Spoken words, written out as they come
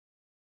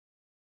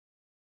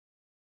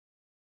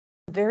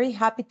very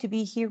happy to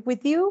be here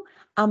with you.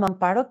 I'm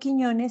Amparo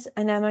Quiñones,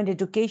 and I'm an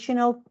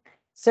educational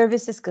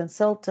services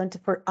consultant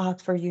for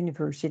Oxford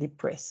University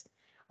Press.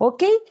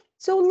 Okay,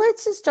 so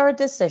let's start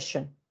the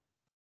session.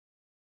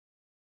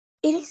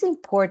 It is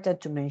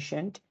important to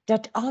mention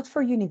that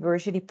Oxford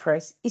University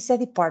Press is a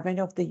department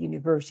of the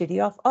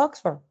University of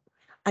Oxford.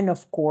 And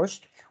of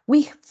course,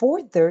 we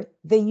further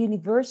the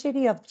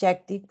university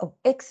objective of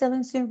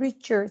excellence in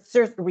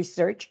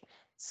research,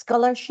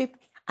 scholarship,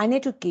 and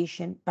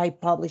education by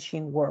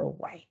publishing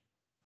worldwide.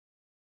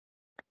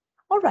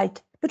 All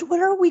right, but what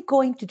are we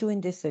going to do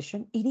in this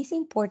session? It is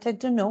important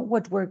to know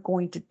what we're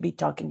going to be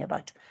talking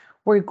about.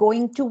 We're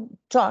going to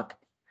talk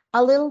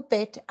a little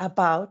bit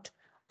about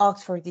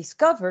Oxford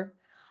Discover,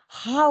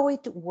 how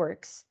it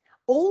works.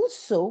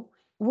 Also,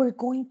 we're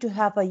going to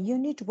have a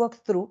unit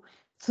walkthrough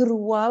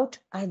throughout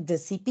the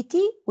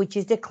CPT, which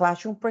is the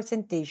classroom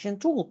presentation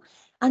tool.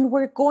 And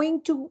we're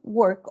going to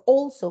work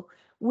also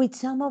with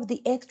some of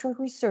the extra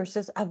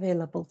resources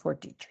available for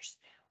teachers.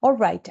 All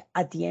right,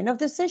 at the end of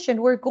the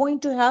session, we're going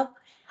to have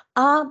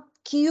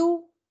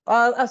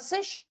a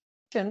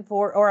session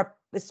or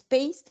a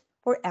space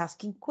for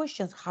asking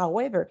questions.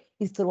 However,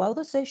 if throughout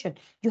the session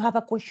you have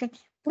a question,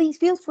 please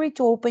feel free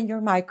to open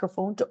your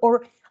microphone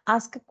or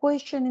ask a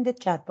question in the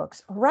chat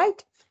box. All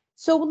right,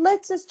 so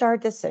let's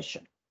start the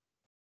session.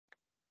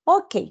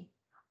 Okay,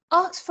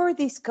 Oxford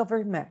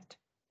Discover Math.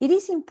 It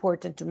is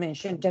important to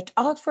mention that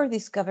Oxford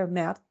Discover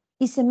Math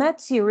is a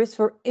math series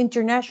for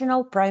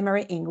international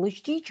primary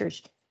English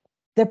teachers.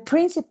 The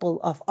principle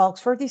of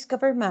Oxford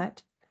Discover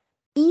Math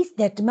is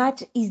that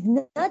math is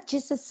not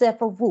just a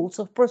set of rules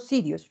of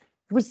procedures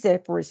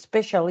reserved for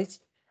specialists,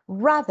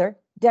 rather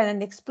than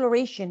an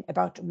exploration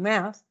about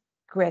math,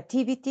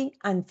 creativity,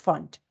 and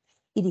fun.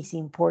 It is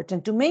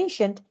important to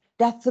mention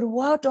that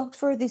throughout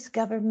Oxford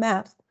Discover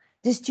Math,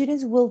 the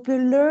students will be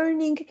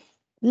learning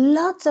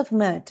lots of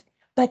math,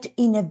 but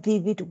in a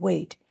vivid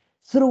way,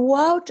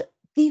 throughout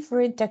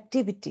different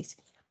activities.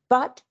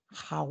 But,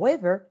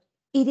 however,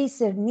 it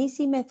is an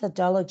easy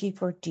methodology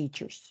for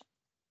teachers.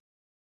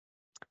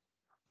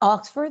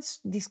 Oxford's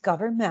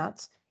Discover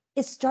Maths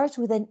starts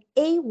with an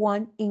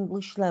A1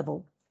 English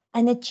level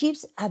and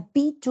achieves a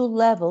B2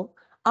 level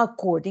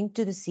according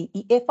to the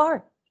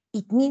CEFR.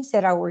 It means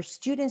that our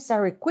students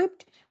are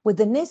equipped with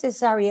the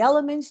necessary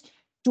elements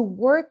to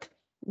work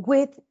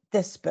with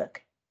this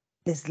book.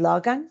 The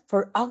slogan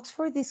for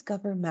Oxford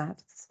Discover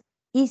Maths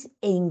is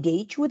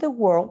engage with the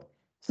world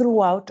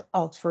throughout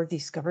Oxford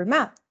Discover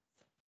Math.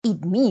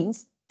 It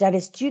means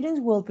that students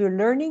will be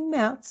learning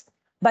maths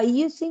by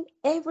using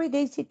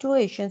everyday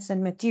situations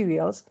and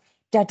materials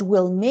that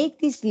will make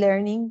this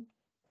learning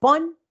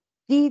fun,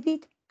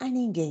 vivid, and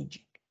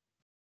engaging.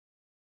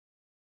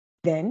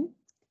 Then,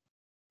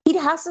 it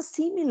has a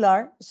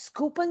similar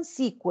scope and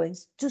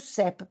sequence to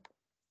SEP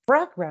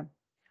program.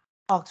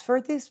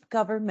 Oxford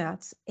Discover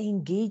Maths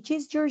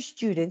engages your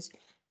students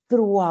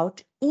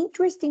throughout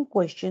interesting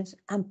questions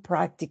and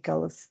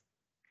practical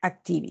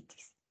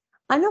activities.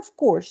 And of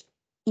course,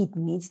 it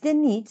meets the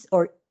needs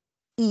or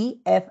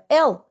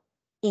EFL,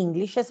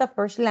 English as a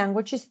First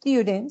Language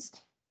students,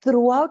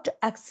 throughout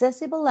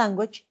accessible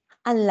language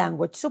and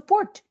language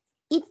support.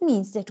 It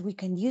means that we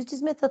can use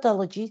these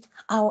methodologies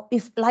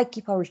if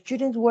our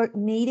students were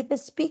native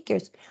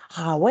speakers.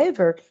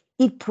 However,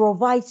 it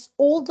provides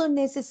all the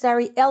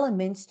necessary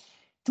elements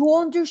to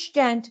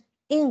understand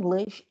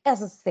English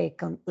as a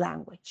second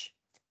language.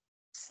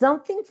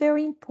 Something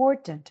very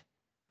important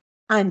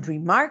and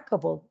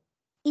remarkable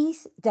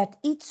is that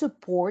it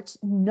supports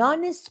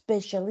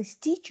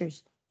non-specialist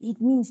teachers.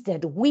 It means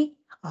that we,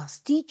 as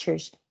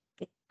teachers,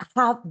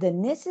 have the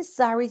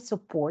necessary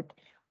support,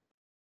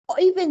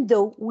 even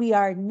though we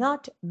are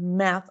not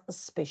math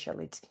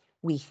specialists.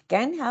 We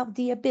can have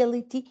the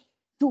ability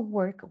to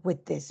work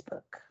with this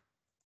book.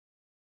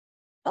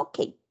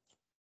 Okay,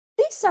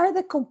 these are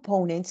the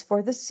components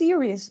for the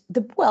series.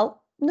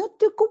 Not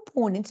the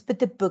components, but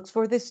the books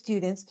for the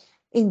students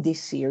in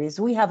this series.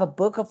 We have a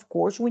book, of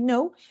course, we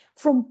know,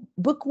 from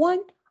book 1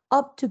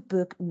 up to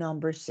book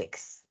number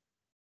 6.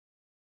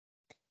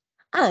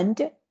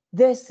 And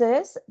this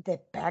is the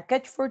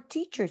package for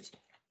teachers.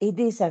 It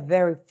is a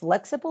very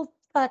flexible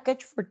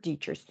package for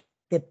teachers.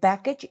 The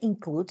package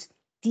includes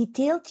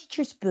detailed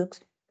teachers'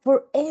 books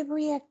for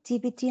every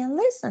activity and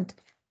lesson.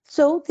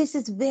 So this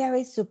is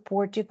very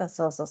supportive as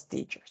us as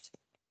teachers.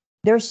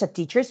 There's a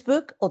teacher's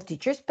book or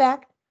teacher's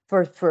pack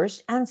for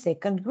first and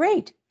second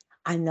grade,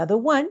 another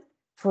one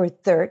for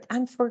third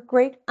and fourth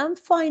grade, and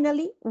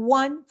finally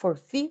one for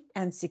fifth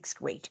and sixth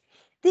grade.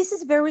 This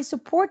is very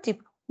supportive.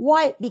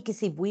 Why?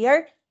 Because if we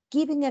are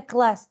giving a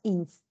class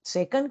in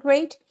second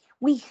grade,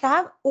 we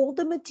have all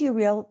the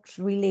materials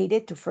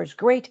related to first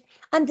grade,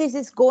 and this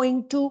is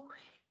going to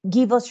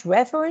give us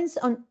reference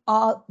on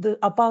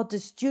about the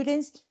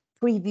students'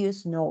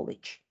 previous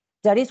knowledge.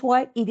 That is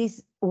why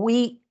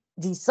we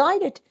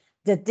decided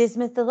that this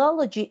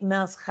methodology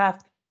must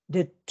have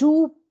the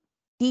two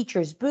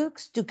teachers'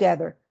 books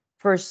together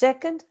for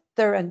second,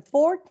 third, and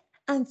fourth,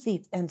 and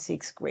fifth and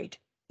sixth grade.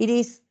 It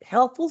is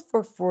helpful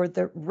for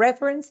further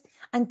reference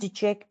and to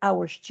check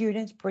our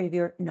students'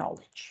 previous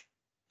knowledge.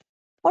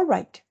 All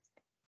right.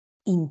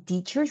 In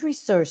teachers'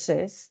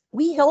 resources,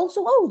 we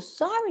also, oh,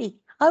 sorry,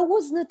 I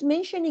was not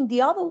mentioning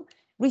the other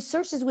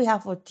resources we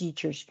have for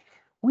teachers.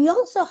 We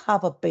also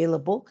have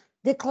available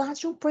the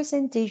classroom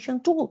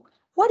presentation tool.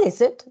 What is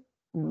it?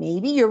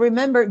 Maybe you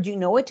remember, you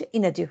know it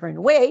in a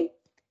different way.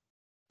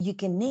 You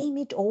can name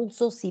it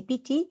also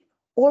CPT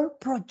or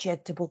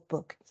projectable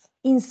book.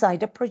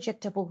 Inside a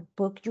projectable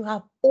book, you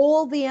have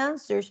all the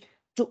answers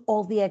to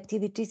all the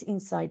activities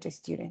inside the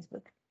student's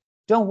book.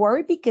 Don't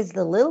worry, because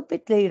a little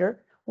bit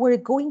later, we're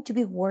going to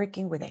be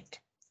working with it.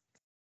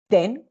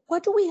 Then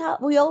what do we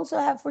have? We also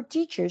have for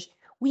teachers.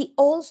 We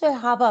also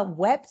have a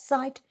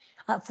website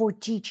for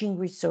teaching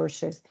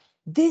resources.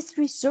 These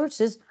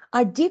resources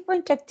are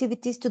different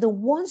activities to the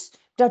ones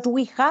that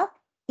we have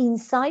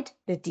inside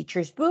the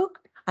teacher's book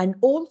and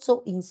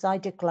also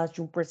inside the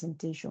classroom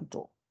presentation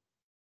tool.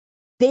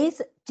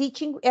 These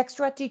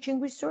extra teaching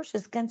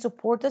resources can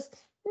support us.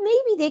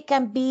 Maybe they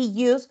can be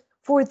used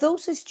for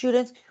those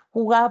students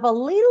who have a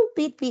little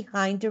bit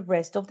behind the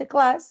rest of the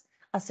class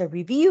as a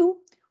review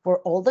for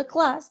all the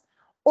class,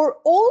 or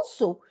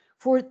also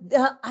for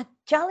the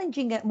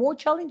more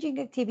challenging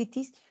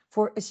activities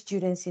for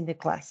students in the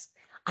class.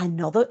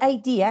 Another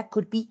idea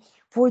could be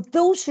for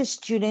those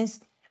students,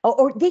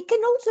 or they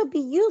can also be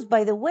used,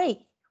 by the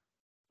way,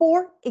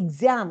 for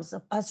exams,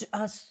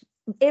 as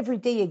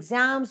everyday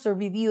exams or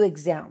review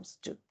exams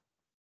too.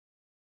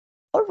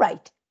 All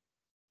right.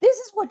 This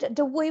is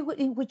the way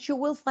in which you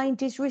will find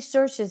these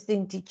resources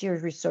in the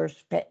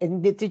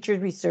Teacher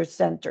Resource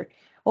Center.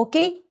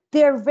 Okay,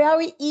 they're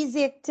very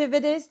easy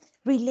activities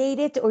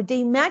related, or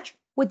they match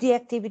with the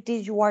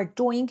activities you are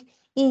doing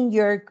in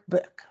your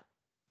book.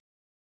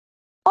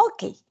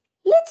 Okay,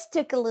 let's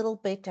talk a little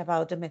bit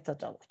about the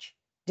methodology.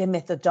 The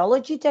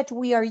methodology that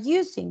we are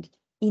using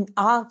in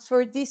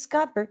Oxford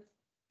Discover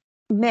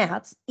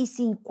Maths is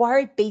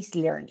inquiry-based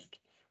learning.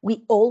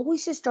 We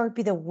always start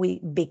with a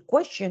big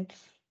question.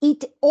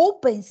 It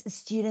opens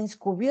students'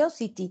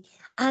 curiosity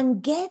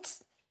and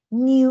gets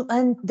new,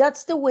 and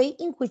that's the way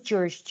in which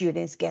your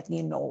students get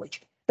new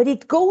knowledge. But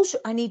it goes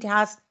and it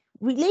has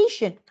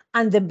relation,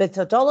 and the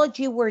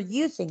methodology we're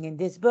using in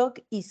this book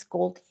is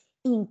called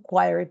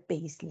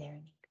inquiry-based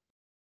learning.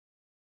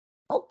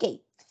 Okay,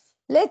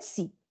 let's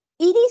see.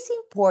 It is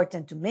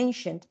important to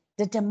mention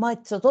that the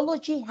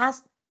methodology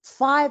has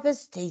 5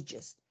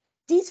 stages.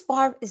 These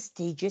 5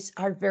 stages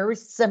are very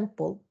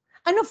simple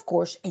and, of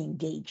course,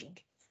 engaging.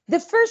 The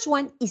first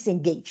one is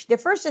engage. The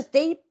first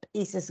step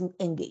is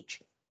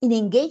engage. In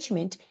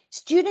engagement,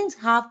 students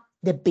have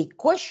the big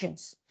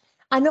questions.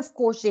 And, of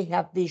course, they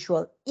have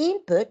visual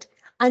input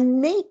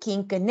and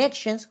making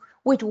connections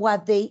with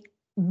what they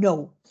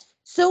know.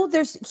 So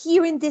there's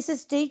here in this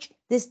stage,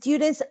 the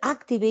students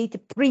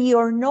activate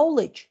prior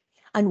knowledge.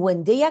 And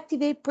when they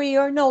activate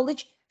prior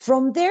knowledge,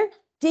 from there,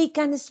 they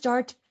can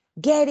start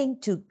getting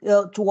to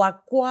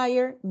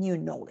acquire new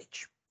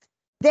knowledge.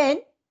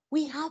 Then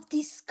we have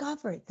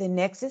discover. The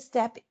next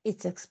step is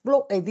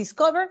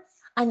discover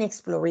and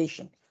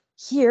exploration.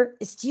 Here,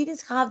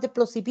 students have the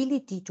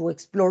possibility to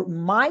explore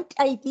mind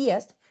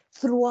ideas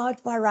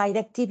throughout varied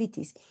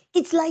activities.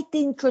 It's like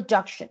the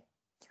introduction.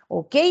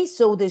 Okay,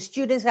 so the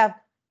students have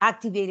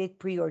activated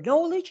prior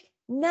knowledge.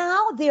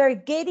 Now they are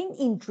getting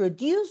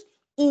introduced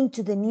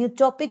into the new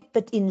topic,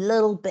 but in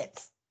little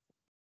bits,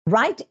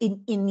 right?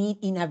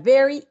 In a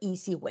very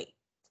easy way.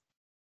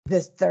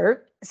 The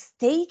third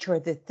stage, or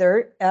the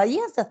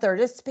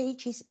third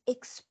stage is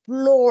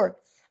explore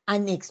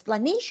and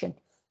explanation.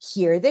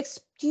 Here the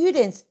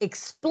students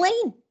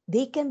explain.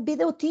 They can be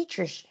the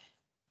teachers,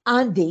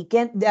 and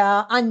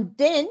and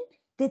then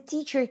the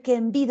teacher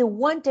can be the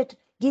one that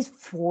gives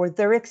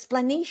further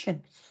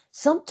explanation.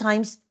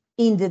 Sometimes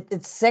in the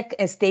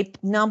step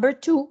number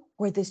 2,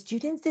 where the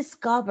students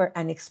discover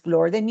and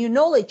explore the new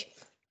knowledge.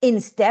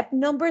 In step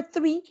number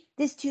 3,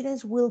 the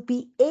students will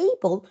be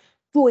able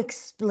to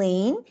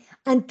explain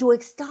and to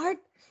start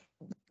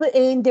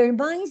in their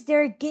minds,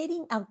 they're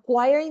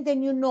acquiring the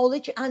new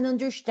knowledge and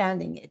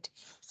understanding it.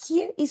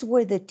 Here is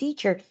where the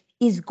teacher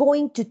is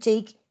going to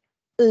take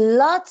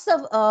lots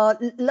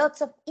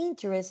of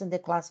interest in the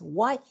class.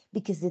 Why?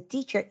 Because the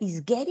teacher is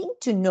getting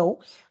to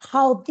know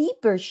how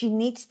deeper she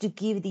needs to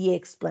give the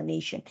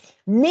explanation.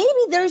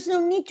 Maybe there's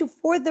no need to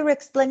further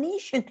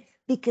explanation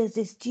because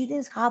the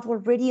students have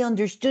already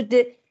understood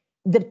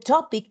the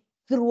topic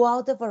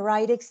throughout the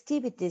varied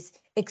activities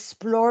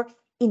explored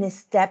in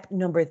step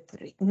number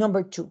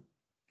 2.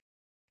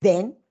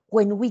 Then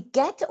when we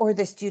get, or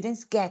the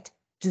students get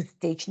to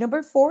stage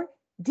number 4,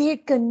 they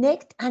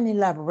connect and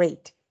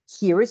elaborate.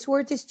 Here is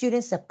where the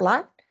students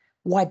apply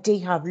what they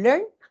have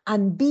learned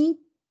and build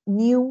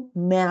new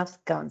math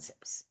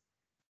concepts.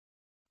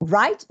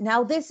 Right?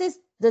 Now, this is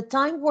the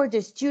time where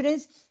the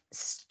students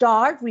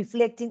start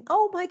reflecting,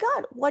 oh my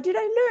God, what did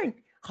I learn?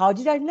 How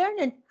did I learn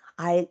it?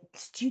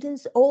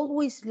 Students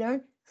always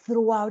learn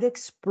throughout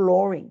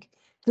exploring,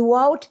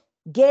 throughout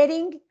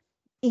getting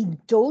in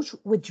touch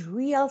with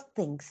real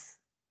things,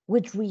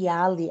 with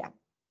realia.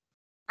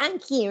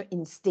 And here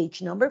in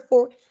stage number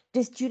 4,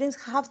 the students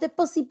have the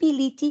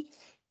possibility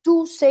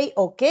to say,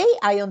 okay,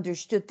 I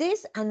understood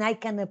this and I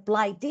can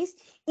apply this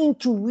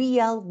into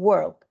real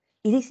world.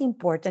 It is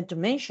important to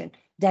mention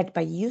that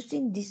by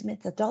using this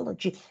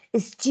methodology,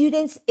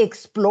 students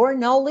explore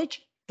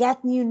knowledge,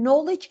 get new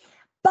knowledge,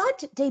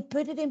 but they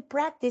put it in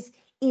practice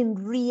in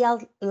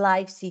real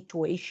life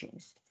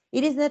situations.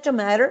 It is not a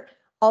matter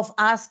of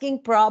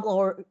asking problem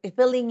or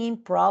filling in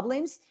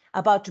problems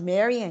about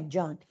Mary and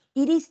John.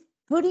 It is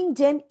putting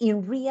them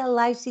in real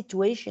life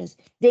situations.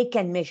 They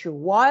can measure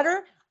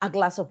water, a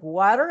glass of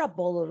water, a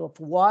bottle of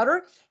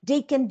water.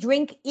 They can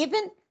drink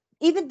even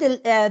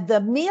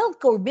the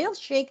milk or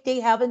milkshake they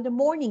have in the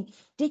morning.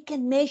 They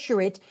can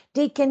measure it.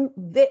 They can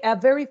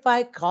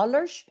verify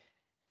colors.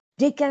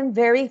 They can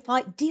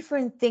verify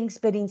different things,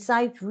 but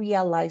inside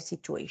real life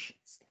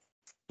situations.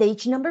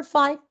 Stage number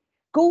 5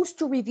 goes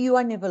to review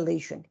and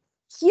evaluation.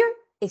 Here,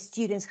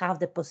 students have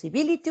the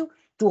possibility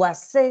to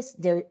assess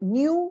their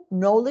new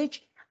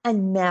knowledge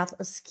and math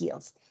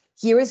skills.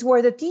 Here is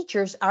where the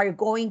teachers are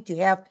going to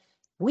have,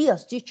 we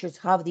as teachers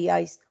have the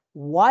eyes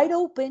wide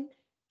open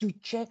to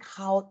check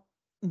how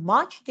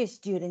much the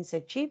students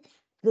achieve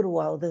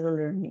throughout the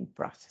learning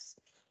process.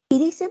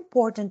 It is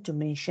important to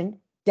mention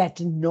that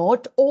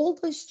not all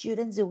the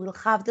students will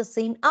have the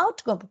same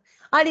outcome.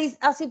 It is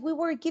as if we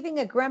were giving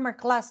a grammar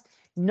class.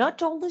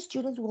 Not all the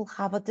students will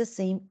have the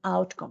same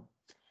outcome.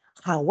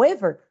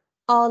 However,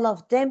 all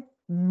of them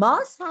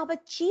must have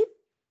achieved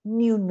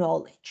new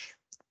knowledge.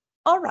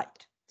 All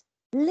right,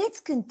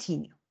 let's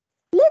continue.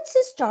 Let's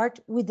start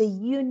with the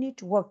unit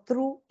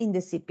walkthrough in the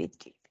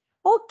CPT.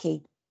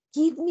 Okay,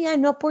 give me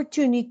an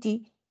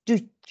opportunity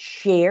to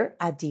share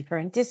a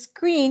different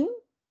screen.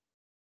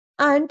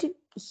 And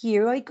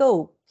here I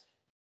go.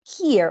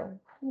 Here,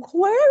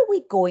 where are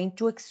we going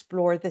to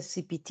explore the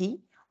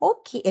CPT?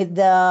 Okay,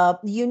 the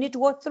unit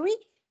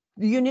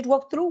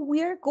walkthrough,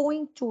 we are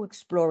going to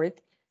explore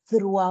it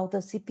throughout the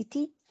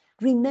CPT.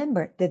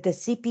 Remember that the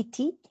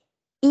CPT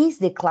is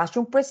the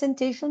classroom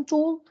presentation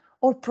tool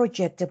or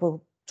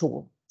projectable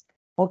tool.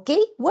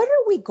 Okay, what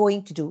are we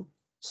going to do?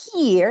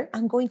 Here,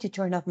 I'm going to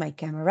turn off my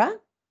camera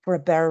for a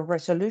better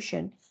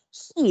resolution.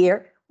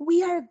 Here,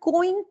 we are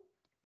going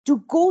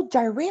to go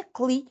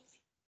directly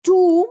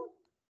to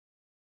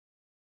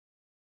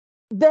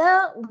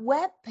the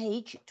web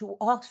page to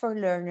Oxford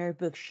Learner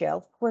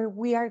Bookshelf, where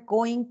we are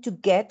going to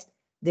get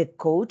the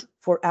code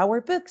for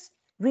our books.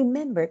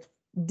 Remember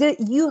that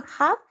you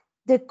have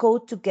the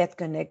code to get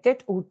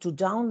connected or to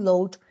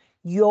download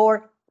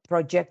your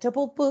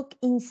projectable book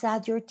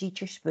inside your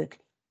teacher's book.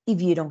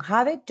 If you don't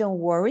have it, don't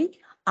worry.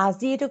 Ask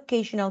the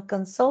educational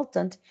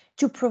consultant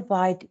to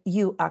provide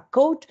you a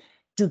code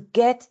to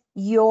get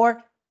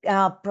your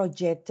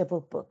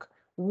projectable book.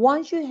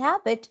 Once you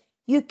have it,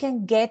 you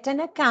can get an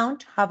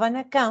account, have a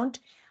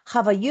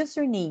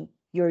username.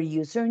 Your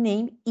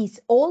username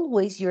is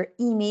always your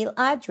email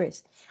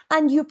address,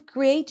 and you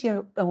create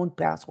your own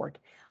password.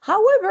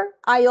 However,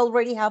 I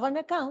already have an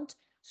account,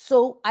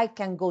 so I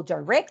can go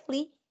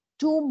directly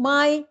to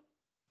my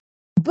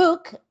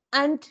book,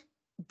 and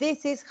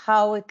this is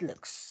how it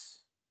looks.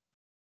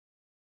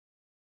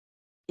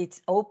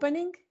 It's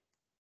opening.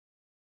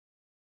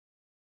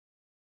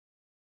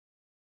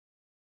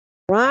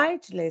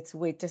 Right, let's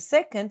wait a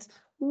second.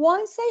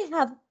 Once I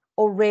have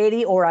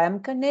already or I'm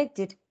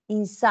connected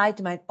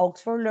inside my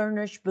Oxford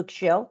Learners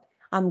bookshelf,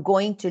 I'm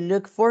going to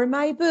look for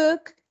my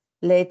book.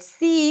 Let's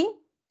see.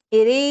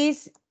 It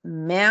is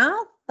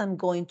math. I'm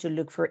going to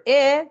look for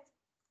it.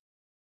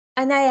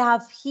 And I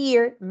have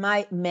here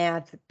my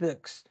math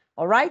books.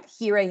 All right,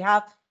 here I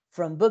have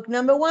from book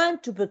number 1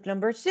 to book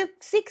number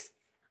 6.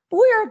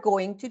 We are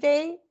going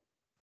today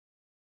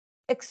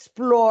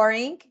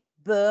exploring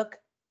book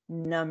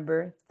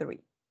number 3.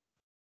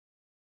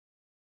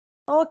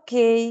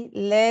 Okay,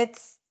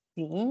 let's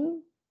see.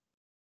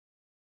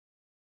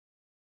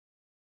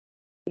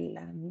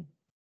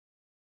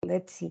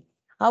 Let's see.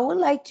 I would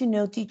like to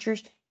know,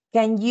 teachers,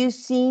 can you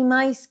see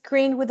my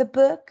screen with the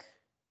book?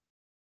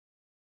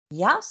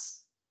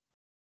 Yes?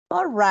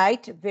 All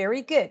right,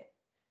 very good.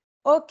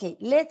 Okay,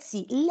 let's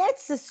see.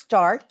 Let's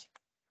start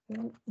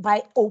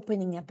by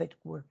opening a book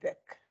workbook.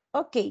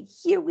 Okay,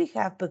 here we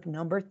have book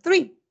number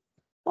 3.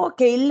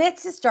 Okay,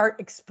 let's start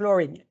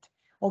exploring it.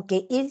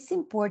 Okay, it's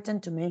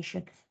important to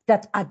mention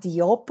that at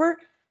the upper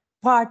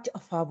part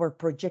of our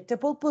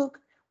projectable book,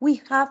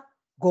 we have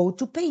go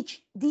to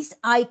page. These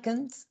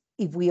icons,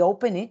 if we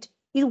open it,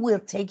 it will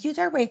take you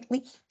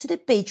directly to the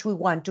page we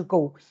want to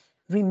go.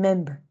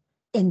 Remember,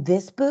 in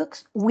these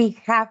books, we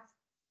have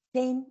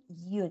 10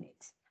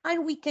 units,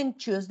 and we can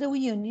choose the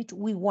unit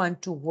we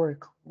want to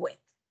work with.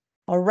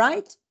 All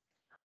right?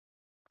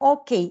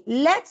 Okay,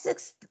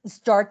 let's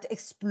start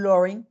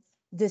exploring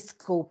the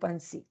scope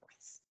and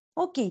sequence.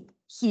 Okay,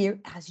 here,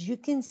 as you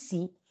can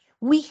see,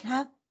 we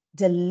have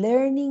the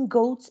learning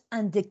goals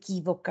and the key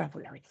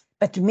vocabulary.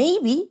 But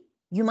maybe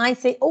you might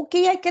say,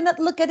 okay, I cannot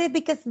look at it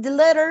because the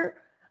letters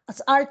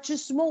are too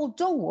small.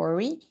 Don't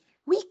worry.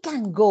 We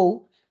can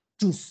go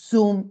to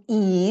zoom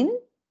in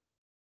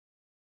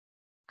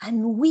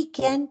and we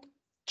can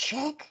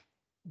check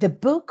the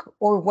book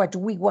or what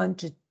we want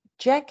to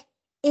check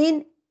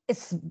in a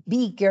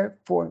bigger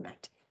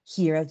format.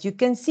 Here, as you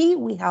can see,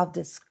 we have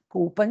the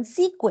scope and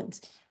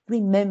sequence.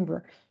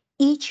 Remember,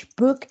 each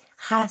book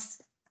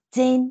has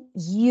 10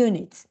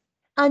 units.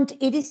 And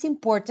it is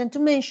important to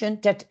mention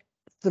that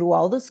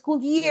throughout the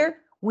school year,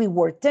 we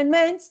work 10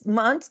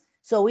 months,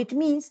 so it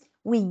means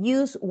we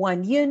use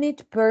 1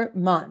 unit per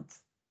month.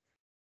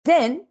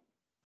 Then,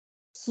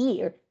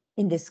 here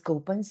in the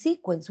scope and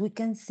sequence, we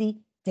can see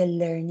the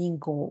learning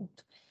goal.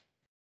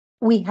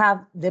 We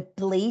have the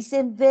place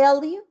and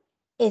value,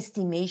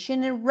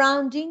 estimation and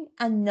rounding,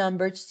 and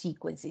numbered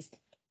sequences.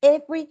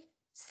 Every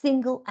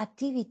single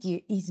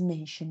activity is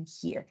mentioned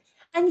here.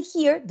 And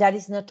here, that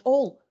is not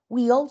all.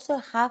 We also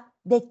have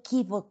the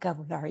key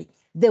vocabulary,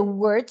 the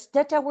words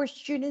that our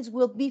students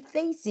will be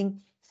facing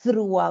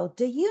throughout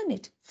the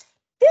unit.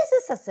 This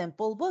is a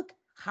simple book.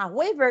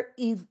 However,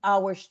 if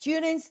our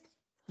students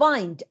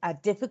find a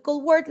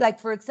difficult word, like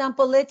for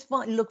example, let's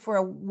look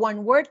for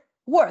one word,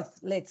 worth,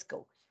 let's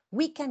go.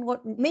 We can,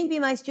 maybe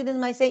my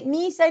students might say,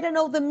 Miss, I don't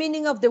know the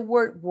meaning of the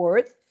word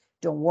worth.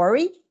 Don't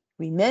worry.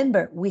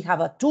 Remember, we have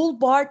a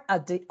toolbar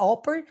at the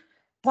upper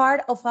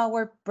part of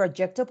our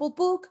projectable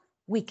book.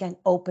 We can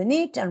open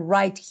it and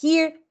write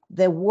here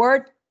the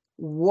word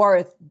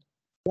worth,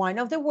 one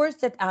of the words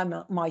that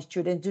my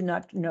students do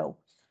not know.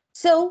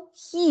 So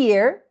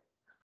here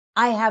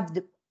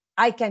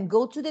I can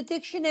go to the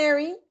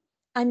dictionary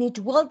and it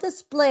will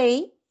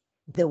display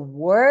the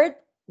word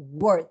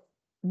worth.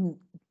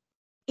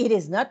 It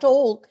is not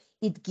all.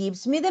 It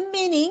gives me the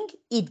meaning,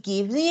 it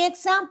gives me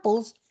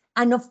examples,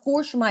 and of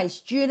course my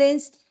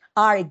students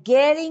are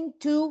getting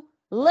to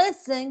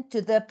listen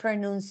to the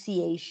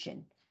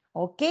pronunciation.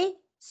 Okay,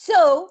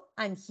 so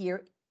and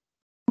here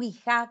we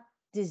have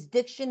this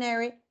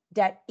dictionary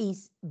that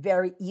is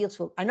very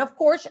useful. And of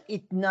course,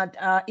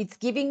 it's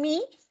giving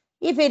me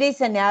if it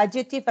is an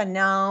adjective, a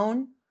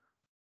noun,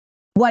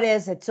 what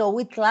is it? So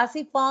it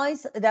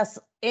classifies as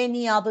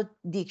any other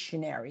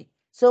dictionary.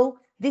 So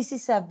this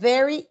is a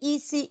very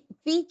easy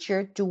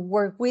feature to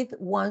work with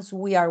once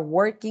we are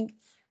working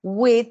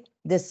with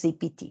the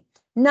CPT.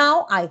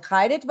 Now I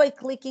hide it by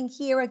clicking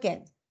here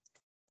again.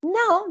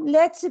 Now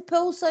let's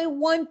suppose I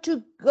want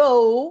to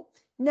go.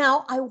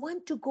 Now I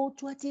want to go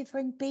to a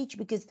different page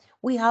because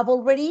we have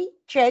already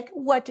checked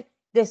what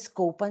the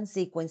scope and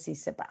sequence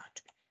is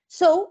about.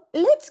 So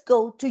let's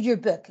go to your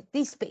book,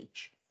 this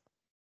page.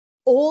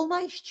 All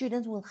my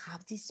students will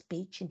have this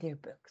page in their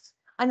books.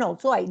 And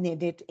also I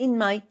need it in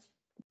my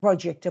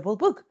projectable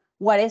book.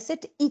 What is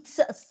it? It's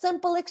a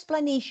simple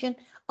explanation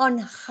on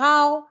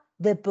how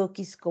the book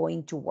is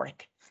going to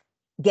work.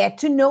 Get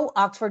to know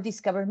Oxford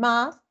Discover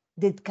Math,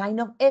 the kind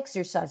of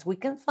exercise we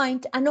can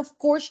find, and of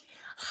course,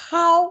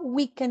 how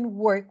we can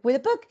work with a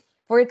book.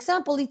 For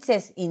example, it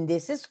says in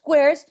these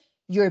squares,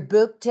 your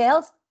book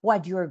tells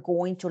what you're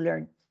going to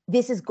learn.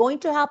 This is going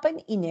to happen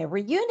in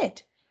every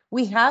unit.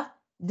 We have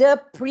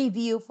the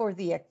preview for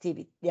the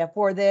activity,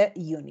 for the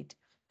unit.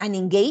 And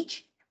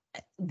engage,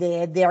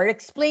 they are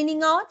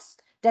explaining us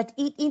that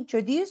it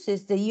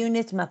introduces the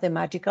unit's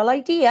mathematical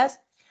ideas.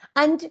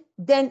 And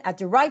then at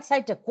the right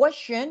side, the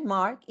question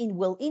mark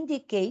will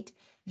indicate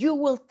you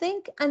will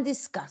think and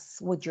discuss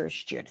with your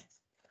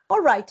students.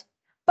 All right,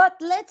 but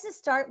let's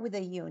start with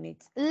the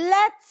units.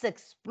 Let's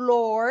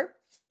explore,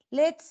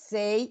 let's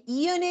say,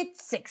 Unit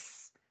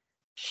 6,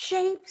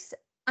 Shapes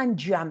and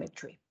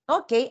Geometry.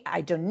 Okay,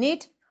 I don't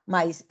need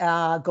my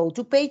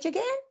go-to page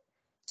again.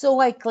 So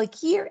I click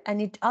here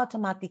and it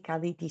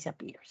automatically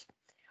disappears.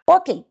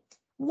 Okay,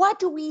 what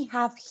do we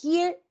have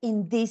here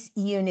in this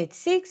Unit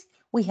 6?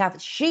 We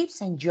have Shapes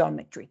and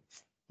Geometry.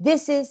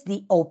 This is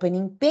the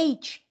opening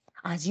page.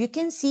 As you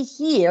can see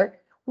here,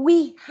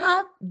 we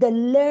have the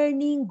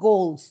learning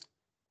goals.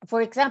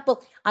 For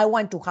example, I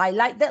want to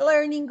highlight the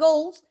learning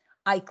goals.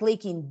 I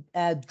click in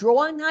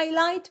Draw and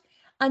Highlight,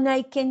 and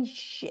I can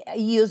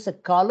use a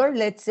color,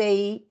 let's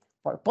say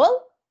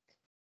purple.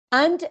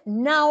 And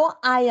now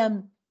I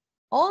am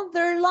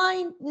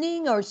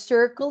underlining or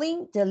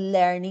circling the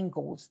learning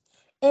goals.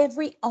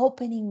 Every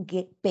opening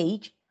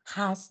page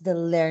has the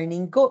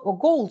learning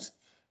goals.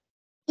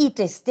 It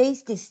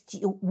states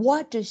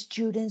what the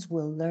students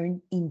will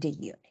learn in the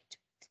unit.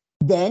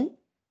 Then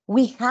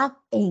we have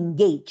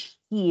engage.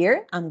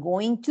 Here, I'm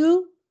going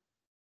to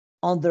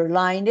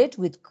underline it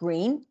with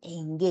green,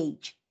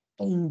 engage.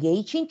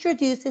 Engage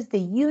introduces the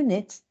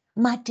unit's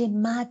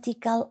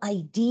mathematical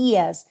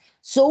ideas.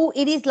 So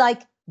it is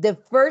like the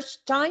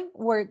first time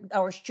where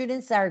our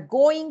students are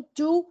going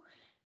to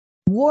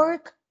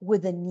work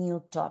with a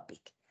new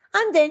topic.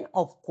 And then,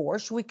 of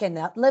course, we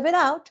cannot leave it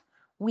out.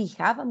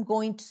 I'm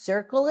going to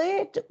circle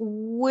it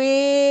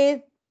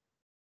with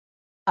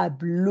a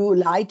blue,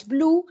 light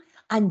blue.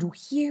 And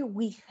here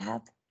we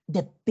have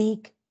the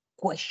big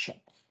question.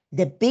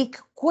 The big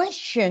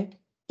question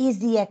is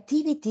the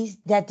activities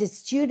that the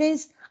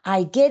students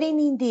are getting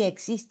in the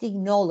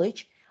existing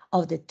knowledge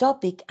of the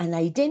topic and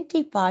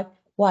identify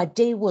what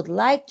they would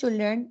like to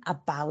learn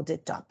about the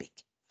topic.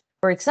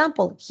 For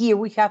example, here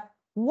we have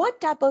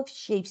What type of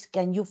shapes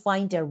can you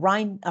find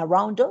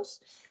around us?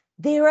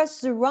 They are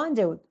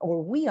surrounded,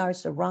 or we are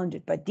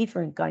surrounded by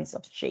different kinds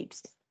of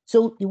shapes.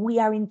 So we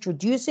are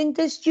introducing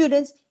the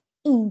students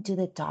into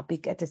the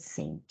topic at the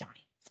same time.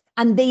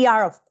 And they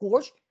are, of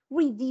course,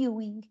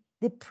 reviewing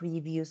the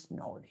previous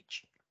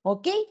knowledge.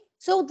 Okay,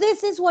 so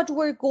this is what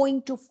we're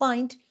going to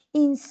find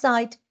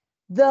inside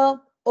the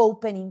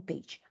opening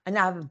page. And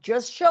I've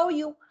just shown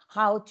you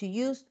how to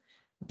use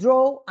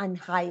draw and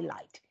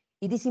highlight.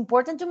 It is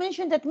important to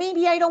mention that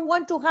maybe I don't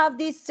want to have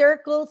these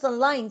circles and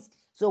lines.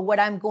 So what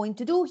I'm going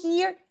to do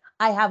here,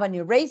 I have an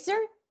eraser.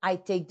 I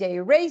take the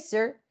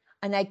eraser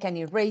and I can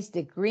erase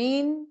the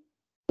green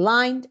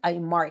line I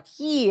mark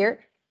here,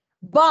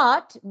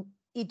 but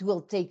it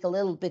will take a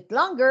little bit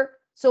longer.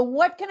 So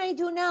what can I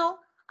do now?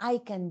 I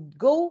can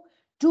go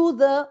to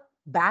the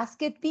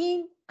basket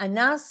bin and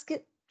ask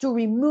it to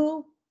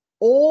remove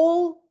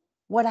all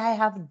what I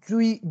have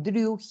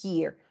drew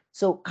here.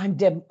 So and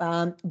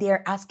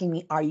they're asking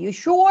me, are you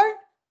sure?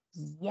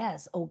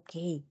 Yes,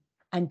 okay.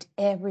 And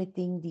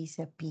everything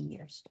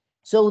disappears.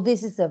 So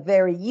this is a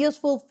very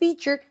useful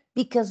feature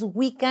because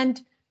we can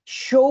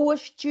show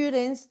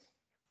students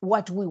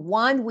what we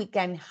want. We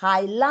can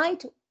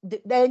highlight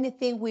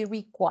anything we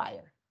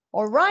require.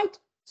 All right.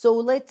 So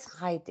let's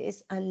hide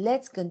this and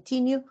let's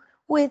continue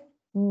with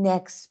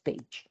next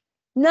page.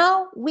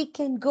 Now we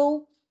can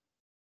go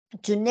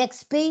to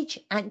next page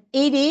and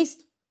it is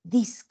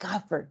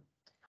discover.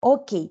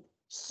 Okay,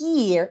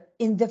 here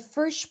in the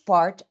first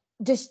part,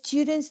 the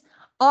students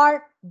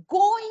are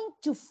going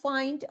to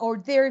find or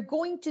they're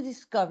going to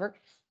discover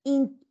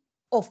in,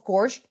 of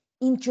course,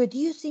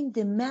 introducing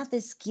the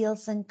math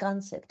skills and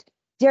concept.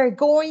 They're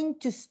going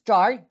to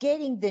start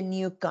getting the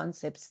new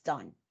concepts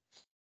done.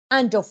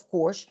 And of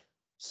course,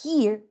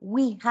 here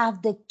we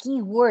have the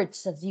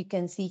keywords. As you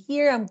can see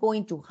here, I'm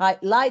going to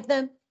highlight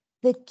them,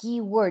 the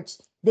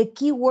keywords. The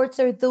keywords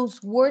are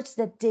those words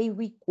that they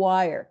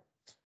require.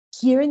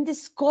 Here in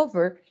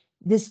Discover,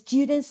 the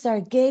students are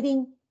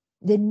getting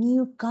the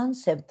new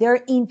concept.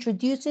 They're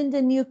introducing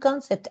the new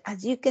concept.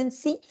 As you can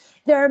see,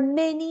 there are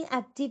many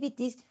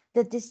activities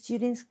that the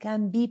students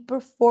can be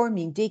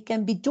performing, they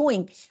can be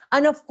doing.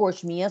 And of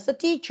course, me as a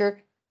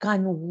teacher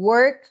can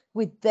work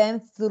with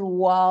them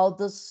throughout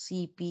the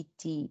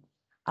CPT.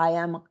 I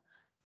am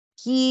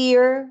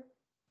here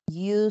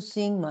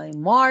using my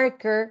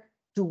marker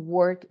to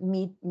work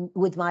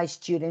with my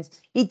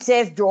students. It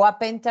says draw a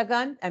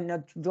pentagon. I'm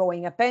not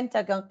drawing a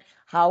pentagon.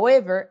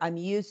 However, I'm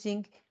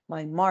using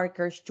my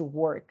markers to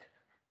work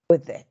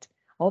with it.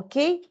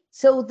 Okay,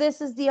 so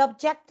this is the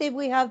objective.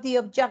 We have the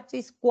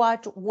objectives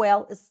quite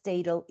well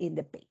stated in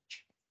the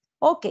page.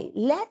 Okay,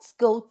 let's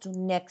go to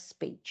next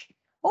page.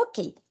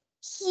 Okay,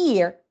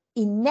 here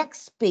in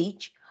next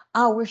page,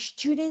 our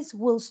students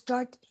will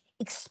start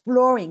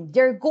exploring.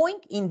 They're going,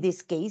 in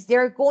this case,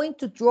 they're going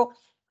to draw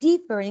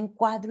different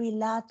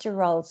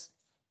quadrilaterals.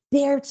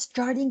 They're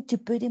starting to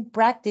put in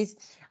practice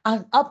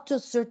and up to a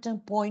certain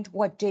point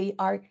what they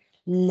are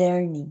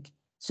learning.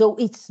 So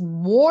it's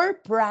more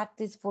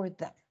practice for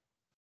them.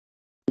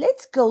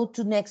 Let's go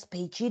to next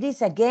page. It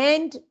is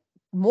again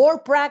more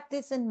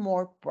practice and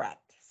more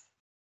practice.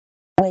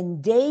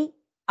 When they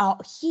are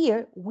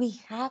here, we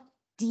have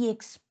the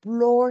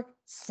explore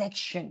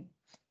section.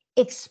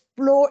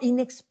 Explore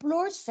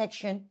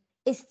section,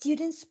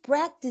 students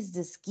practice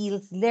the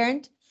skills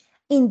learned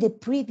in the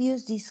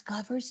previous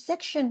discover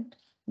section.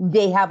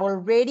 They have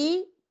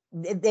learned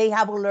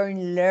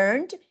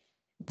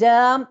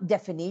the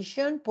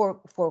definition for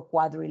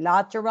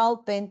quadrilateral,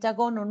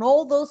 pentagon, and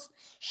all those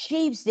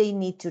shapes they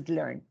need to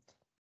learn.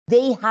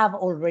 They have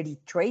already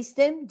traced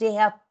them. They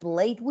have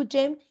played with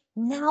them.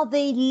 Now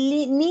they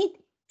need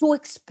to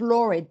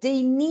explore it.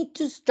 They need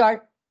to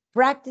start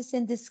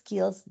practicing the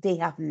skills they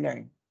have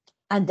learned.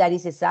 And that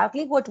is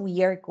exactly what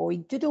we are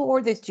going to do,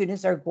 or the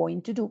students are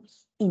going to do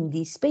in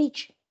this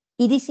page.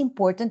 It is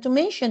important to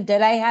mention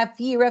that I have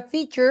here a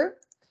feature,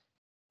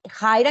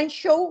 hide and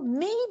show.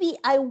 Maybe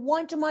I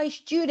want my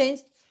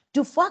students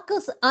to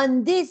focus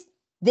on this.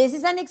 This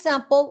is an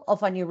example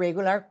of an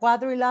irregular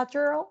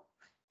quadrilateral.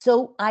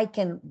 So I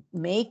can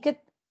make it,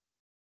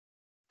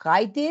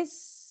 hide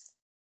this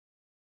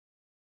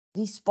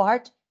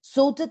part,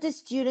 so that the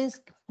students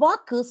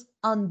focus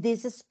on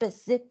this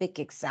specific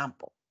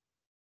example.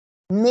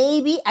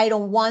 Maybe I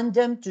don't want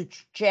them to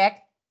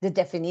check the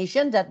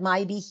definition that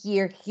might be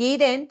here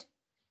hidden.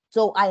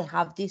 So I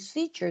have this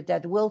feature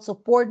that will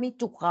support me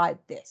to hide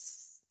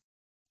this.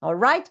 All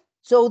right.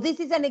 So this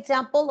is an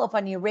example of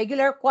an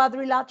irregular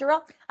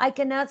quadrilateral. I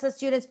can ask the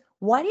students,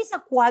 what is a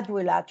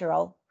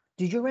quadrilateral?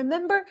 Do you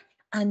remember?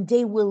 And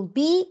they will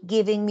be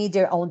giving me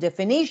their own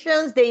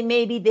definitions.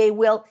 Maybe they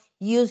will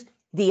use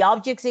the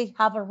objects they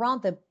have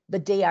around them,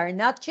 but they are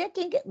not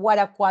checking what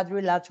a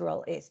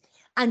quadrilateral is.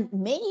 And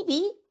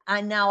maybe,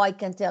 and now I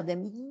can tell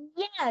them,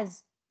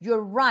 yes,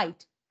 you're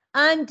right.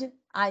 And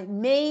I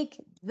make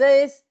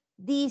this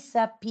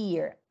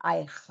disappear.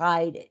 I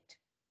hide it.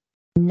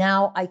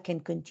 Now I can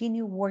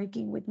continue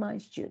working with my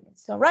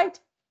students, all right?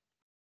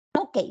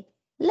 Okay,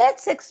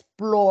 let's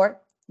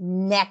explore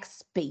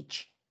next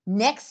page.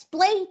 Next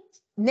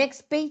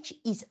page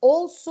is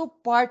also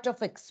part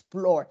of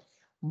Explore.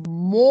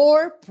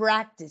 More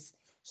practice.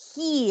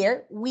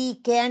 Here we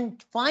can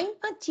find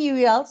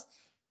materials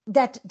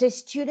that the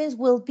students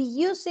will be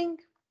using.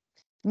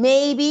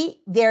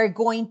 Maybe they're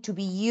going to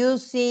be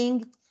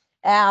using,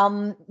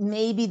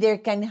 maybe they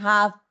can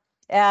have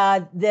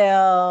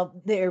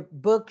their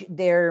book,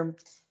 the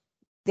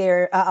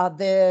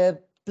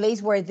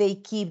place where they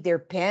keep their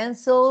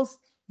pencils.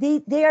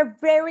 They are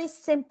very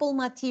simple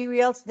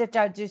materials that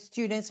the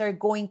students are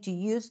going to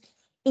use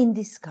in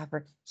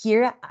Discover.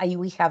 Here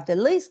we have the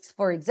lists.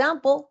 For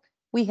example,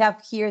 we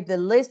have here the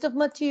list of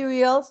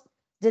materials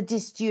that the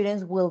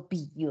students will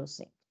be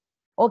using.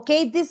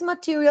 Okay, these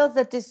materials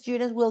that the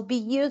students will be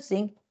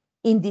using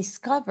in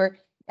Discover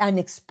and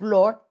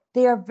Explore,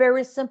 they are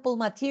very simple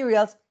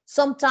materials.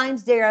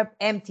 Sometimes they are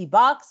empty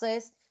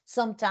boxes,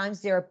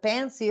 sometimes they are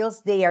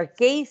pencils, they are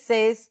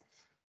cases,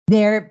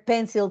 they're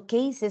pencil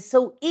cases.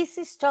 So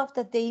easy stuff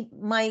that they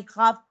might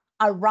have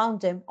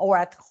around them or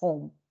at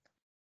home.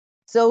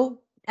 So,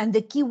 and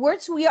the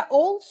keywords, we are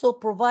also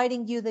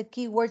providing you the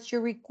keywords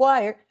you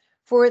require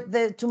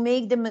to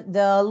make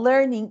the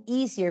learning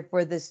easier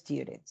for the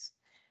students.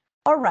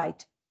 All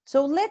right,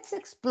 so let's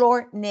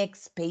explore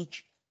next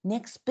page.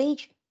 Next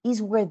page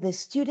is where the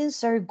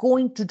students are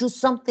going to do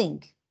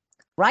something,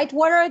 right?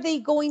 What are they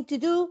going to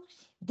do?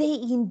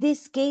 In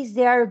this case,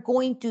 they are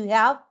going to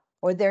have,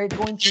 or they're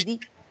going to do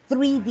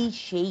 3D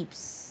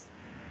shapes.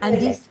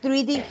 And these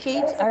 3D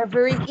shapes are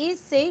very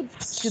easy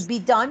to be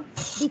done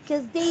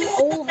because they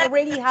all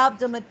already have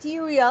the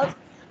materials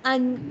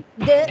and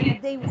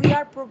we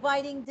are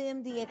providing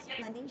them the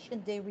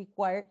explanation they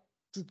require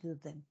to do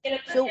them.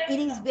 So it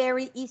is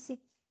very easy.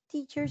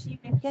 Teachers,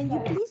 can you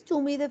please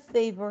do me the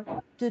favor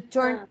to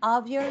turn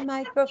off your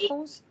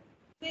microphones?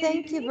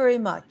 Thank you very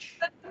much.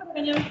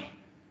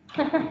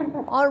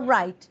 All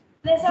right.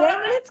 Then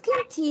let's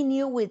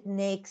continue with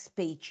next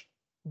page.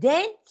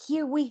 Then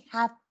here we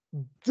have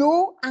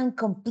draw and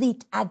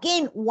complete.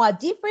 Again, a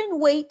different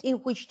way in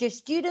which the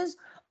students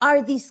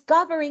are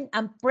discovering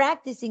and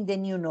practicing the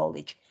new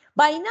knowledge.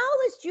 By now,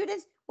 the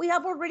students, we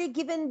have already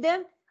given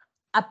them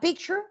a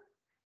picture.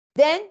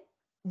 Then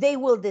they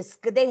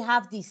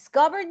have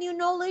discovered new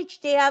knowledge.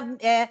 They have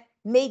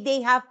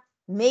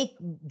made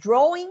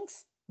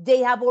drawings. They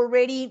have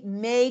already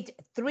made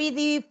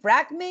 3D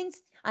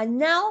fragments, and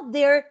now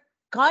they're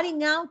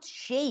cutting out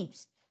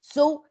shapes.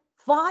 So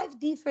 5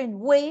 different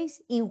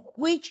ways in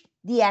which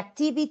the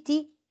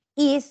activity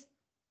is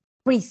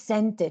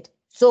presented.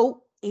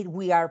 So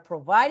we are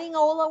providing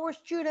all our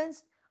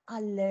students a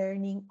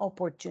learning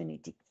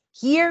opportunity.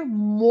 Here,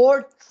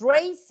 more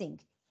tracing.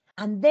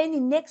 And then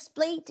in next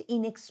plate,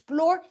 in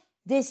Explore,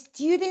 the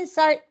students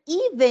are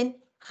even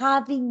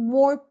having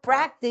more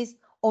practice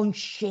on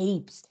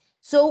shapes.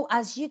 So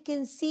as you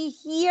can see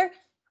here,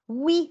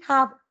 we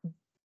have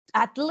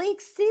at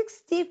least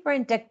 6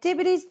 different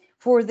activities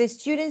for the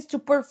students to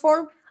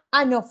perform.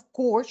 And of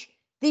course,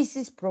 this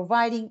is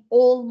providing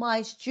all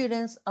my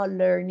students a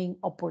learning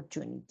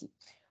opportunity.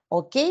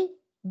 Okay,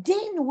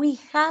 then we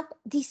have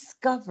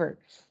Discover.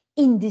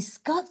 In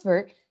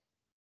Discover,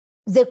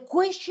 the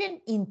question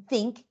in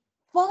Think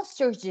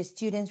fosters the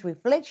students'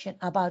 reflection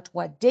about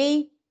what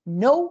they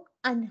know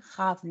and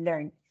have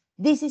learned.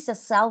 This is a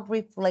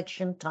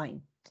self-reflection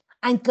time.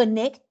 And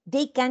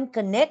they can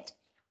connect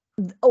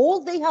all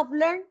they have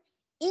learned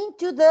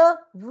into the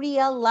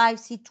real life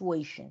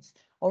situations.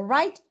 All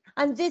right.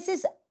 And this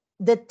is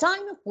the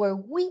time where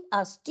we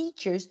as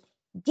teachers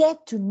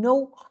get to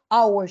know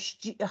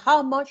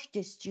how much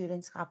the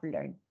students have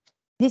learned.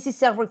 This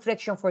is a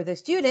reflection for the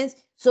students,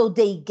 so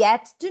they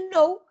get to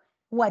know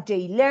what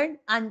they learned,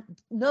 and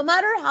no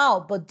matter how,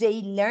 but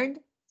they learned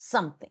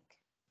something.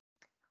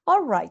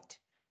 All right.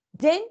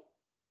 Then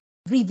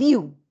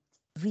review.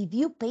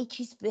 Review page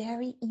is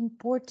very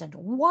important.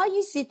 Why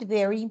is it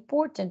very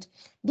important?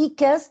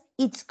 Because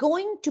it's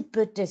going to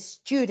put the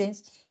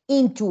students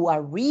into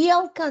a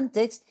real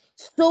context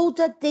so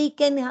that they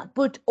can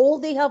put all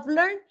they have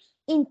learned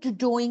into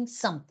doing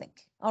something.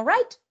 All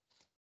right?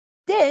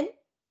 Then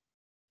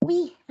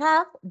we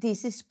have,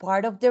 this is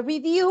part of the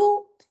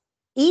review,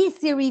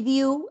 easy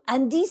review,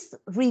 and this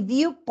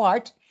review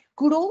part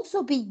could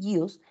also be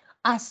used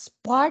as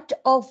part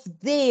of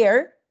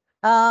their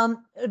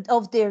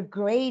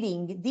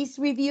grading. This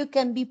review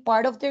can be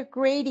part of their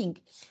grading.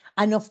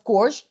 And of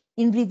course,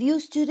 in review,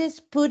 students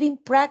put in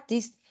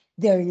practice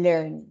their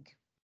learning.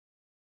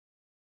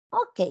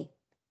 Okay,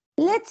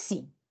 let's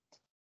see.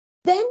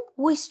 Then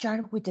we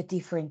start with a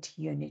different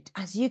unit.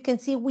 As you can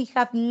see, we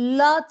have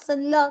lots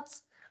and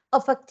lots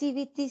of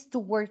activities to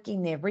work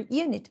in every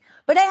unit.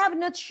 But I have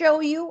not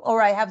shown you,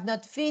 or I have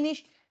not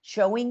finished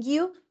showing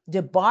you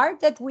the bar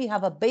that we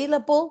have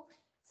available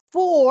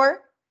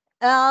for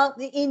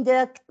in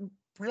the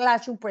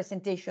classroom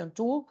presentation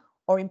tool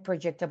or in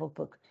projectable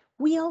book.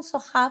 We also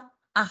have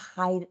a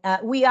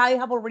I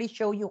have already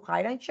shown you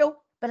hide and show,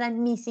 but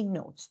I'm missing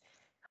notes.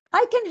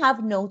 I can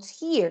have notes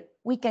here.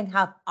 We can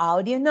have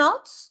audio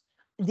notes.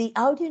 The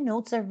audio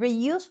notes are very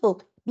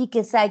useful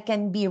because I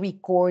can be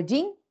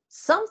recording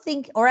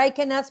something, or I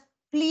can ask,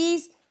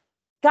 please,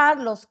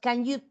 Carlos,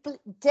 can you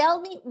tell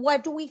me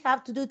what do we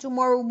have to do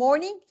tomorrow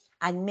morning?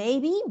 And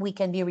maybe we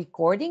can be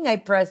recording. I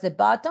press the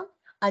button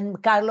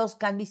and Carlos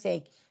can be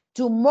saying,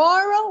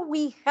 tomorrow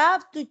we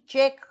have to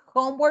check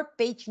homework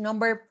page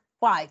number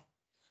 5.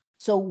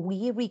 So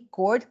we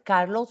record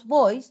Carlos'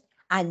 voice,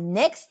 and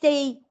next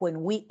day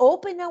when we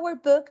open our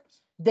book,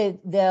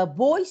 the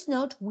voice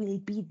note will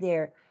be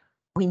there.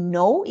 We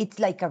know it's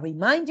like a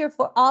reminder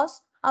for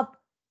us of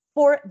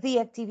for the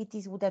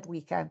activities that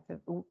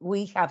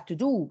we have to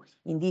do.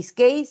 In this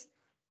case,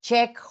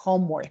 check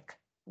homework,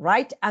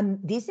 right? And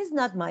this is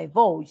not my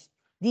voice.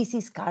 This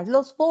is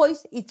Carlos'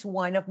 voice. It's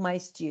one of my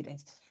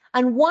students.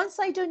 And once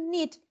I don't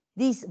need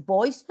this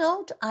voice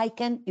note, I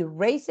can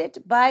erase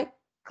it by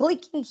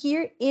clicking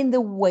here in the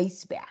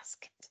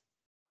wastebasket.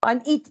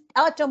 And it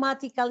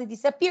automatically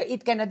disappears.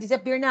 It cannot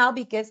disappear now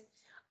because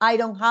I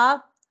don't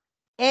have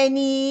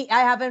any, I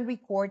haven't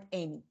recorded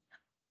any.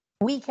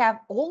 We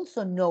have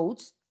also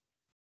notes,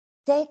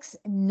 text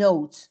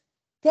notes.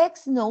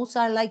 Text notes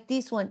are like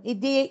this one.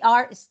 They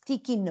are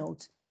sticky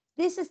notes.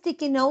 These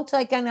sticky notes,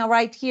 I can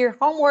write here,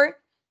 homework,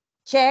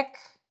 check,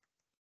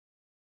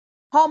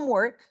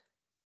 homework,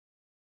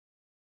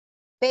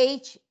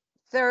 page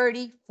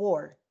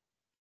 34.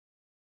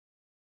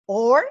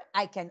 Or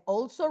I can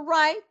also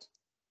write,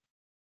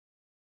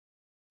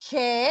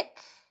 check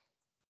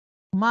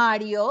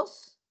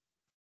Mario's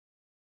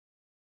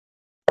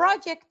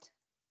project.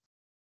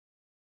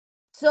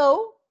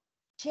 So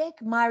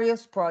check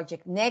Mario's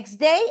project. Next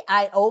day,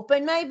 I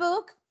open my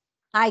book.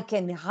 I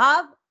can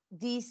have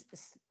this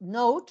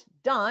note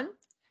done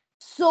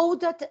so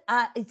that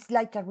it's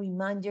like a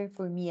reminder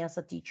for me as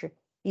a teacher.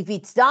 If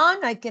it's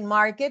done, I can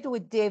mark it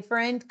with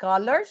different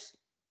colors,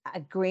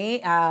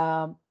 green,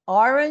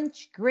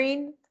 orange,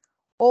 green,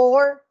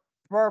 or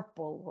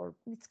purple, or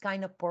it's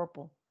kind of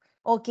purple.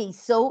 Okay,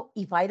 so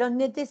if I don't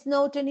need this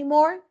note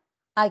anymore,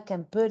 I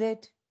can put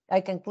it, I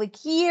can click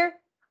here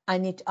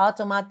and it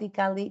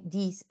automatically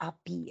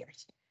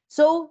disappears.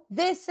 So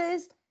this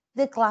is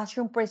the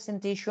classroom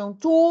presentation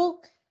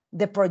tool,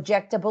 the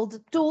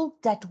projectable tool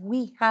that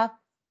we have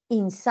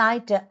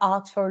inside the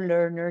Oxford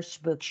Learners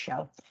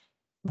Bookshelf.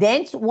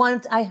 Then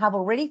once I have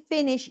already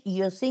finished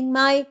using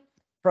my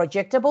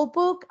projectable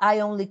book, I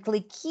only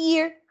click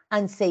here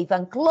and save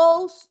and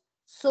close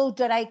so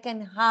that I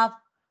can have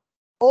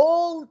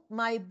all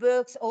my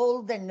books,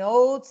 all the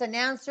notes and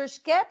answers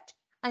kept,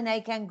 and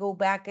I can go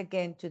back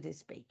again to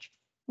this page.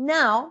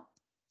 Now,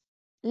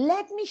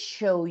 let me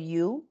show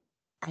you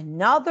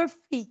another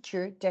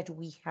feature that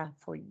we have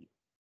for you.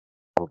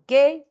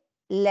 Okay,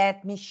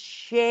 let me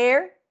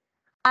share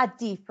a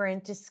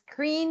different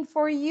screen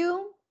for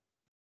you.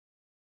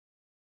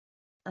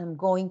 I'm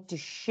going to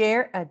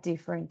share a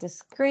different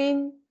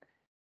screen.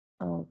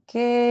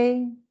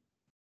 Okay,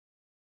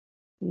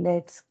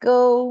 let's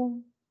go.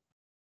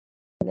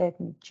 Let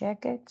me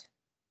check it.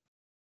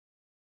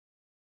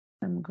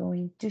 I'm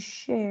going to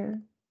share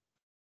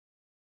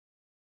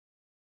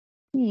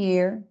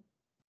here.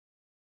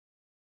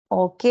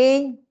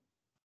 Okay,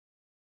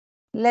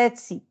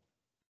 let's see.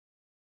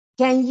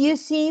 Can you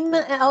see me?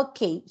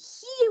 Okay,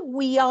 here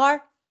we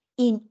are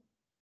in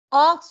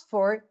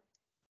Oxford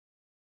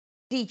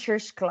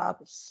Teachers Club.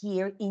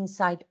 Here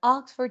inside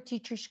Oxford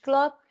Teachers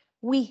Club,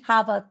 we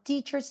have a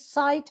teacher's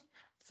site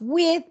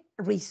with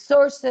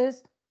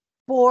resources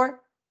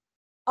for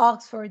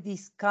Oxford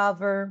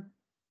Discover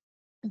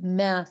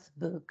math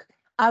book.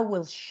 I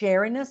will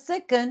share in a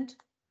second.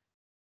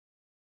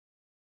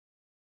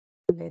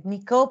 Let me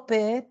copy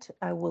it.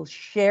 I will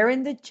share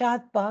in the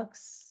chat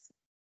box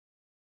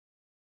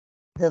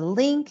the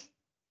link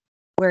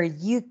where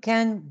you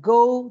can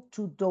go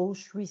to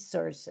those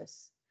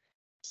resources.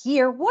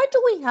 Here, what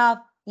do we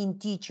have in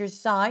teacher's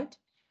side?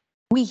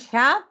 We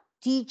have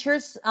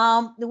teachers,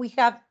 we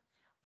have,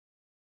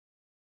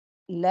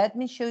 let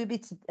me show you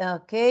bits,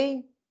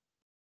 okay.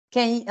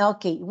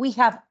 Okay, we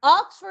have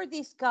Oxford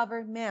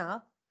Discover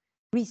Math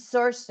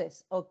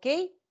resources,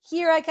 okay.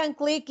 Here I can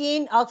click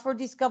in Oxford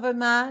Discover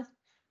Math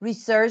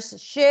resource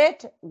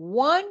sheet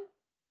 1,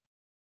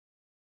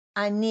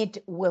 and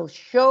it will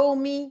show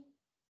me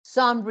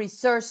some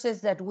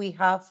resources that we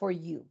have for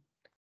you.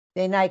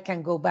 Then I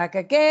can go back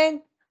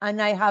again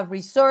and I have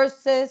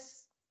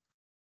resources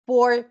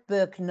for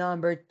book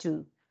number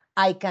 2.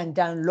 I can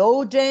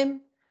download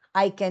them.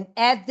 I can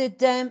edit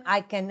them.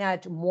 I can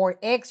add more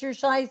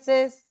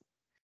exercises.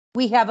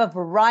 We have a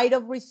variety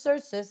of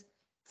resources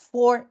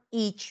for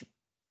each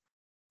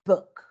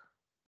book.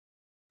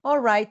 All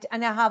right,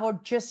 and I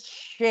have just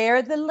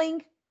share the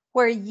link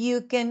where you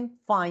can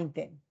find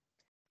them.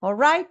 All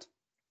right,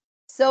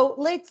 so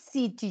let's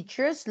see,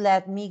 teachers.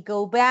 Let me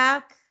go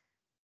back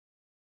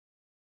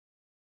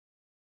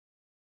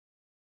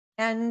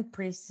and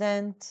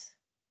present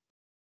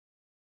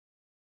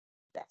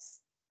this.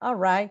 All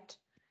right,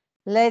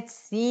 let's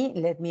see.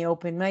 Let me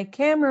open my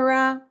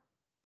camera.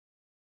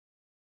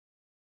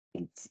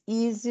 It's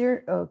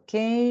easier,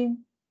 okay.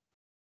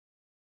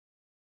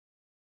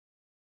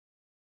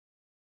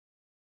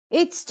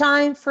 It's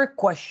time for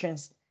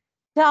questions.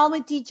 Tell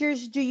me,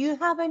 teachers, do you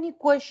have any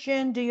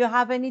question? Do you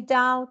have any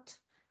doubt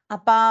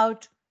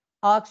about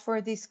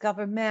Oxford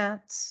Discover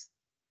Maths,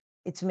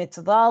 its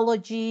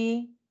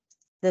methodology,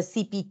 the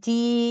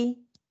CPT,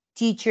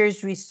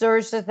 teachers'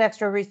 resources,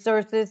 extra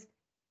resources,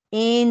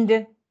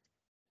 and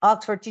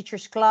Oxford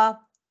Teachers Club?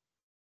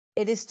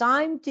 It is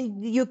time to,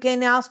 you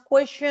can ask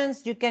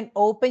questions, you can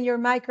open your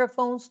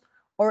microphones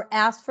or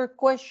ask for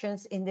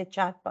questions in the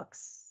chat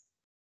box.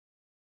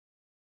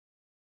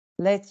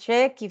 Let's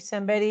check if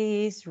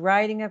somebody is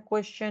writing a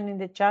question in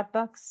the chat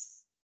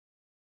box.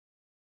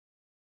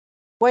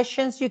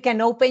 Questions, you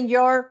can open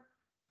your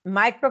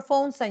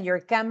microphones and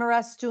your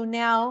cameras too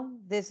now.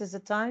 This is the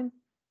time.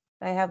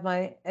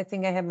 I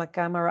think I have my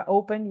camera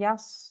open,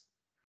 yes.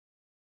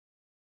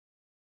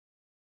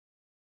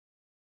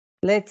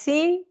 Let's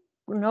see,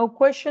 no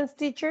questions,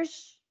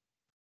 teachers?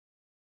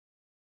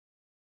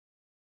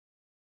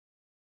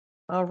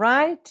 All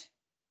right,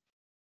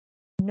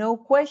 no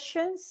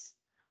questions?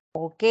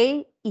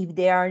 Okay, if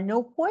there are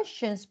no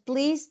questions,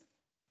 please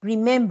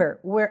remember,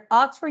 we're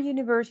Oxford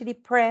University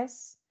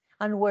Press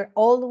and we're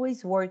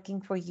always working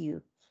for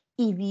you.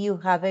 If you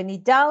have any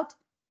doubt,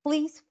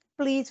 please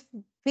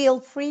feel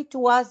free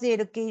to ask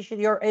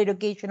your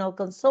educational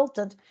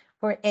consultant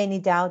for any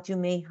doubt you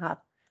may have.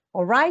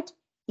 All right,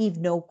 if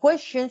no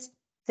questions,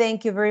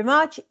 thank you very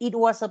much. It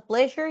was a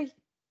pleasure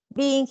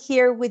being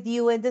here with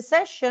you in the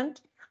session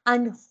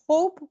and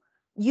hope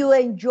you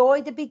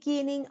enjoy the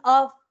beginning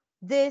of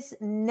this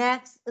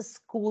next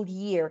school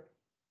year.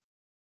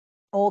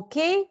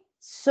 Okay,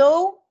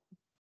 so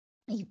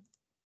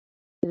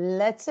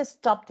let's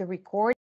stop the recording.